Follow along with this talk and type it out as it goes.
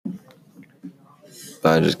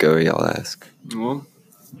but I just go where y'all ask. Well,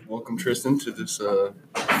 welcome, Tristan, to this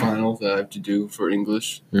final that I have to do for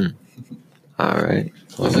English. All right.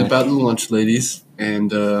 It's about the lunch ladies,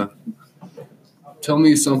 and tell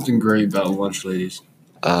me something great about lunch ladies.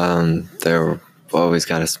 They're always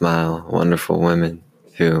got a smile. Wonderful women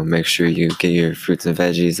who make sure you get your fruits and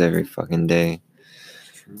veggies every fucking day.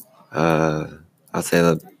 I'll say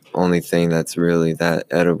the only thing that's really that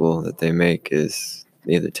edible that they make is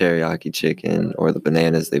either teriyaki chicken or the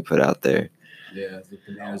bananas they put out there. Yeah, the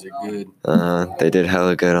bananas are good. They did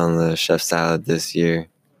hella good on the chef salad this year.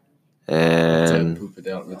 And poop it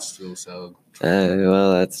out and it's still salad.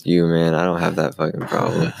 Well, that's you, man. I don't have that fucking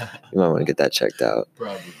problem. You might want to get that checked out.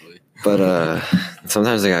 Probably. But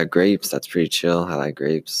sometimes they got grapes. That's pretty chill. I like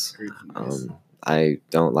grapes. Nice. I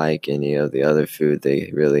don't like any of the other food they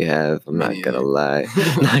really have. I'm not gonna lie.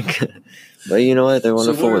 But you know what? They're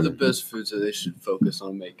wonderful. So what are the best foods that they should focus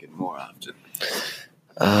on making more often?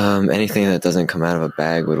 Anything that doesn't come out of a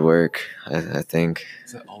bag would work. I think.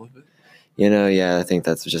 Is that all of it? Yeah, I think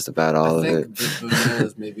that's just about all of it. The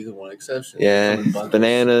bananas may be the one exception. Yeah,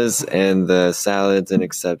 bananas and the salad's an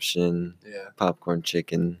exception. Yeah. Popcorn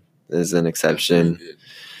chicken is an exception.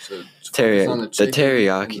 So the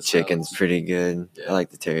teriyaki chicken's pretty good. Yeah. I like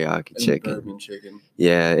the teriyaki chicken. Bourbon chicken.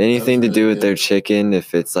 Yeah, anything to do with their chicken,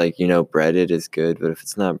 if it's like, breaded is good, but if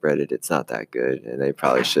it's not breaded, it's not that good, and they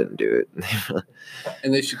probably shouldn't do it.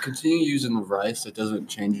 And they should continue using the rice that doesn't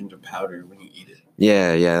change into powder when you eat it.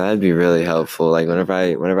 Yeah, that'd be really helpful. Like whenever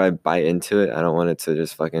I bite into it, I don't want it to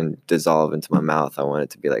just fucking dissolve into my mouth. I want it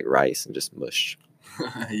to be like rice and just mush.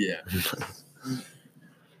 Yeah.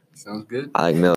 Sounds good. I like milk.